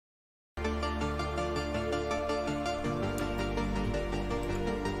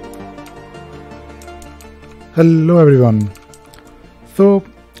Hello everyone. So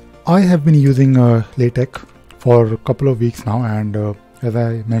I have been using LaTex for a couple of weeks now, and as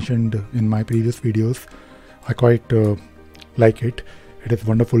I mentioned in my previous videos, I quite like it. It is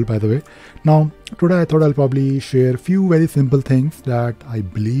wonderful, by the way. Now today I thought I'll probably share a few very simple things that I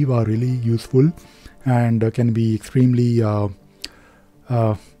believe are really useful and can be extremely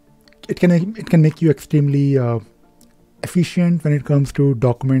it can make you extremely efficient when it comes to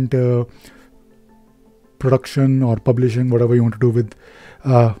document production or publishing, whatever you want to do with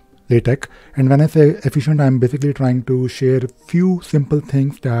LaTex. And when I say efficient, I'm basically trying to share a few simple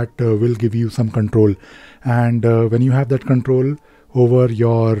things that will give you some control. And when you have that control over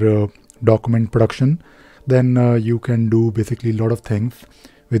your document production, then you can do basically a lot of things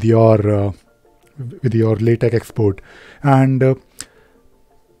with your LaTex export. And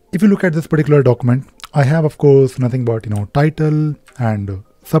if you look at this particular document, I have, of course, nothing but title and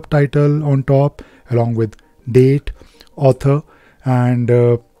subtitle on top, along with date, author, and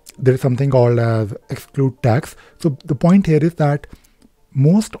there is something called as exclude tags. So the point here is that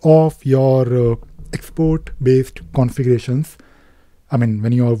most of your export based configurations, I mean,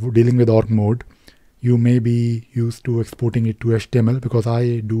 when you are dealing with org mode, you may be used to exporting it to HTML, because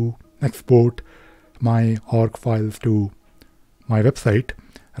I do export my org files to my website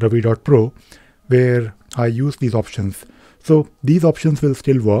ravi.pro, where I use these options. So these options will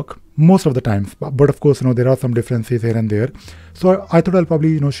still work most of the times, but of course, there are some differences here and there. So I thought I'll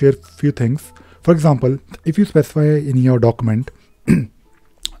probably, share a few things. For example, if you specify in your document,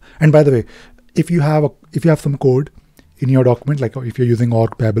 and by the way, if you have some code in your document, like if you're using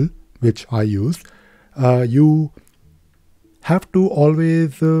org babel, which I use, you have to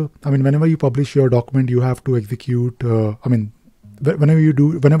always, whenever you publish your document, you have to execute, whenever you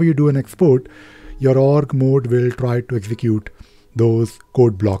do an export, your org mode will try to execute those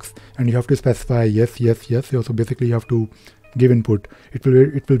code blocks, and you have to specify yes. So basically you have to give input. It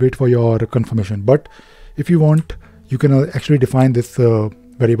will wait for your confirmation. But if you want, you can actually define this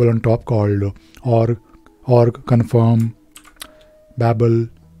variable on top called org confirm babel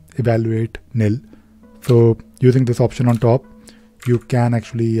evaluate nil. So using this option on top, you can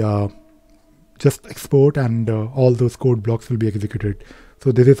actually just export, and all those code blocks will be executed.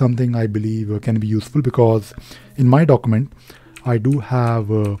 So this is something I believe can be useful, because in my document, I do have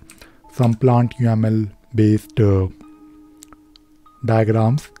some plant UML based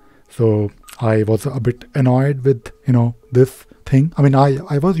diagrams. So I was a bit annoyed with, this thing.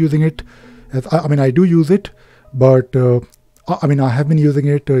 I was using it as, I do use it, but I have been using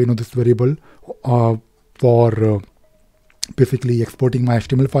it, this variable for basically exporting my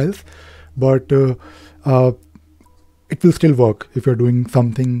HTML files, but it will still work if you're doing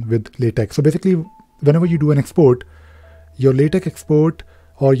something with LaTex. So basically, whenever you do an export, your LaTex export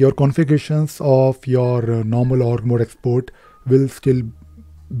or your configurations of your normal org mode export will still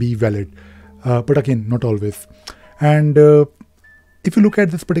be valid. But again, not always. And if you look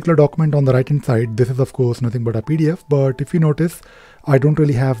at this particular document on the right hand side, this is of course nothing but a PDF. But if you notice, I don't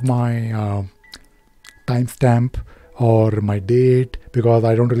really have my timestamp or my date, because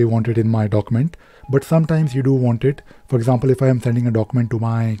I don't really want it in my document. But sometimes you do want it. For example, if I am sending a document to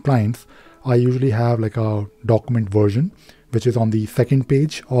my clients, I usually have like a document version, which is on the second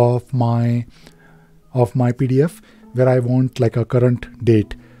page of my PDF, where I want like a current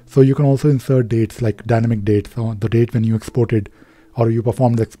date. So you can also insert dates, like dynamic dates, or the date when you exported or you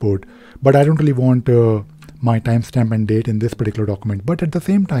performed the export. But I don't really want my timestamp and date in this particular document. But at the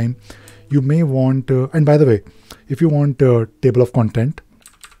same time, you may want, and by the way, if you want a table of content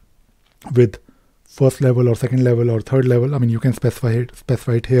with first level or second level or third level, you can specify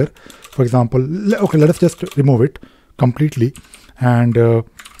it here. For example, okay, let us just remove it completely, and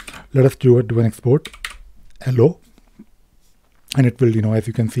let us do an export hello, and it will, as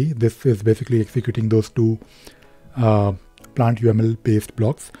you can see, this is basically executing those two plant UML based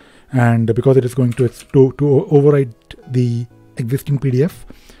blocks. And because it is going to overwrite the existing PDF,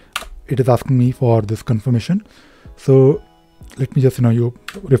 it is asking me for this confirmation. So let me just you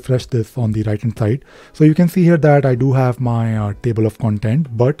refresh this on the right hand side. So you can see here that I do have my table of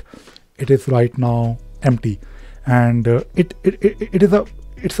content, but it is right now empty. And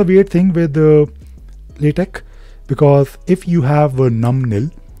it's a weird thing with LaTex, because if you have a num nil,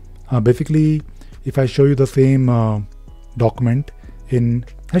 basically if I show you the same document in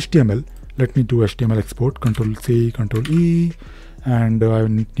HTML, let me do HTML export, Control-C, Control-E, and I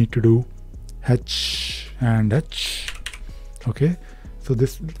need to do H and H. Okay, so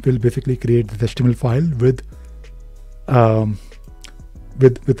this will basically create this HTML file with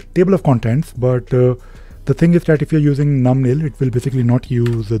table of contents, but the the thing is that if you're using num_nil, it will basically not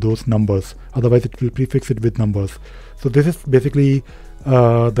use those numbers. Otherwise, it will prefix it with numbers. So this is basically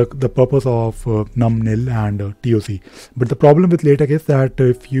the purpose of num_nil and ToC. But the problem with LaTeX is that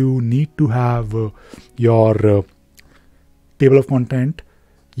if you need to have your table of content,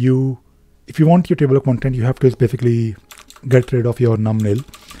 if you want your table of content, you have to basically get rid of your num_nil.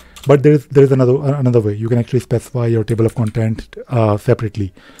 But there is another way. You can actually specify your table of content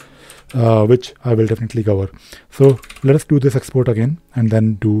separately, which I will definitely cover. So let us do this export again and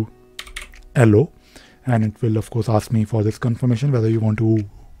then do LO, and it will of course ask me for this confirmation whether you want to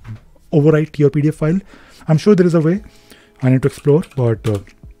overwrite your PDF file. I'm sure there is a way. I need to explore, but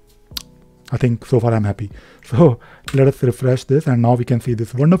I think so far I'm happy. So let us refresh this, and now we can see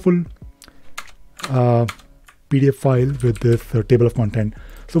this wonderful PDF file with this table of content.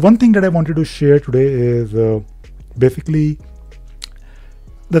 So one thing that I wanted to share today is basically,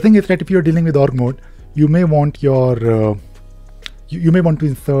 the thing is that if you're dealing with org mode, you may want your you may want to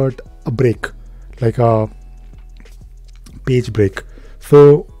insert a break, like a page break.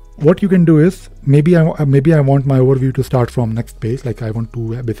 So what you can do is, maybe I want my overview to start from next page. Like I want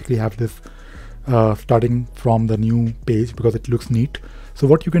to basically have this starting from the new page because it looks neat. So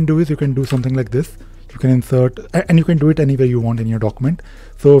what you can do is you can do something like this. You can insert, and you can do it anywhere you want in your document.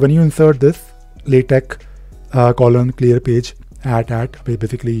 So when you insert this LaTeX colon clear page at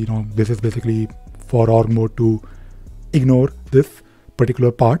basically, this is basically for org mode to ignore this particular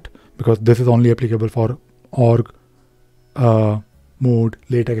part, because this is only applicable for org mode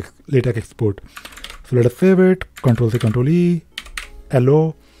LaTeX export. So let us save it, Ctrl+C, Ctrl+E,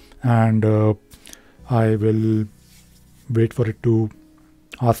 LO, and I will wait for it to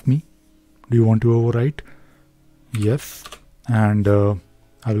ask me, do you want to overwrite? Yes. And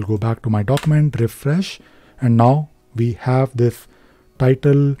I will go back to my document, refresh, and now we have this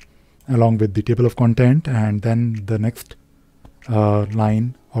title along with the table of content, and then the next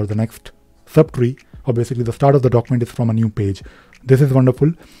line or the next subtree, or basically the start of the document, is from a new page. This is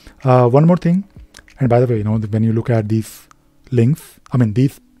wonderful. One more thing, and by the way, when you look at these links,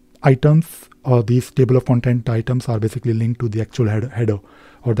 these items or these table of content items are basically linked to the actual header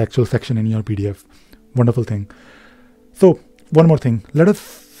or the actual section in your PDF. Wonderful thing. So one more thing, let us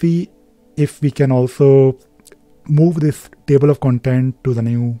see if we can also move this table of content to the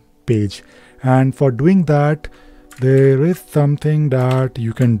new page. And for doing that, there is something that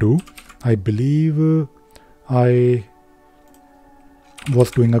you can do. I believe I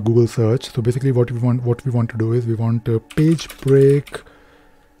was doing a Google search. So basically what we want to do is we want a page break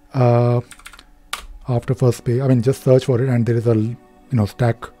after first page. Just search for it, and there is a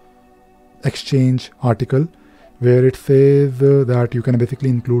Stack Exchange article where it says that you can basically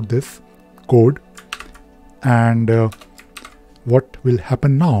include this code, and what will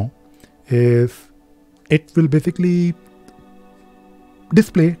happen now is it will basically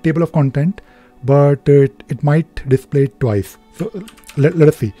display table of content, but it might display it twice. So let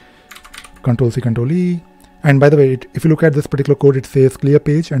us see. Ctrl+C, Ctrl+E, and by the way, if you look at this particular code, it says clear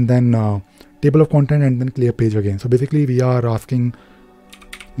page and then table of content and then clear page again. So basically we are asking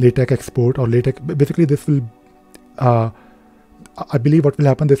LaTeX export or LaTeX. Basically this will I believe what will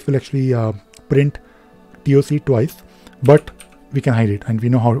happen, this will actually print ToC twice, but we can hide it, and we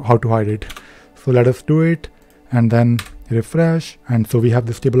know how to hide it. So let us do it and then refresh, and so we have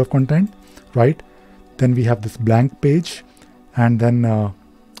this table of content, right? Then we have this blank page, and then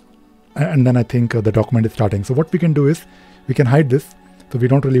I think the document is starting. So what we can do is we can hide this. So we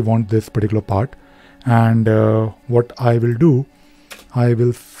don't really want this particular part, and what I will do, I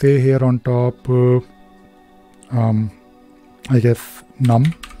will say here on top, I guess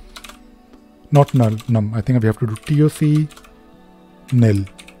num, not null, num. I think we have to do ToC nil,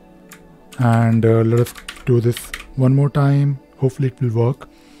 and let us do this one more time. Hopefully it will work.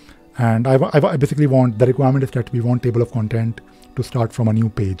 And I basically want, the requirement is that we want table of content to start from a new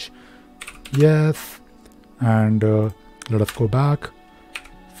page. Yes, and let us go back.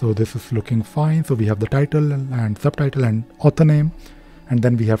 So this is looking fine. So we have the title and subtitle and author name, and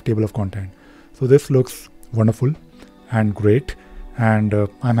then we have table of content. So this looks wonderful and great, and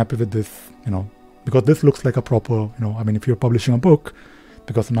I'm happy with this, because this looks like a proper, if you're publishing a book,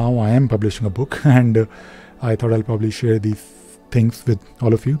 because now I am publishing a book, and I thought I'll probably share these things with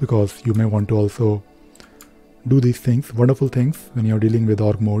all of you, because you may want to also do these things, wonderful things, when you're dealing with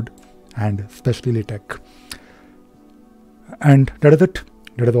org mode and especially LaTeX. And that is it.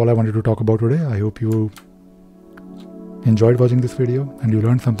 That is all I wanted to talk about today. I hope you enjoyed watching this video and you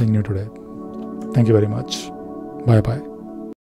learned something new today. Thank you very much. Bye bye.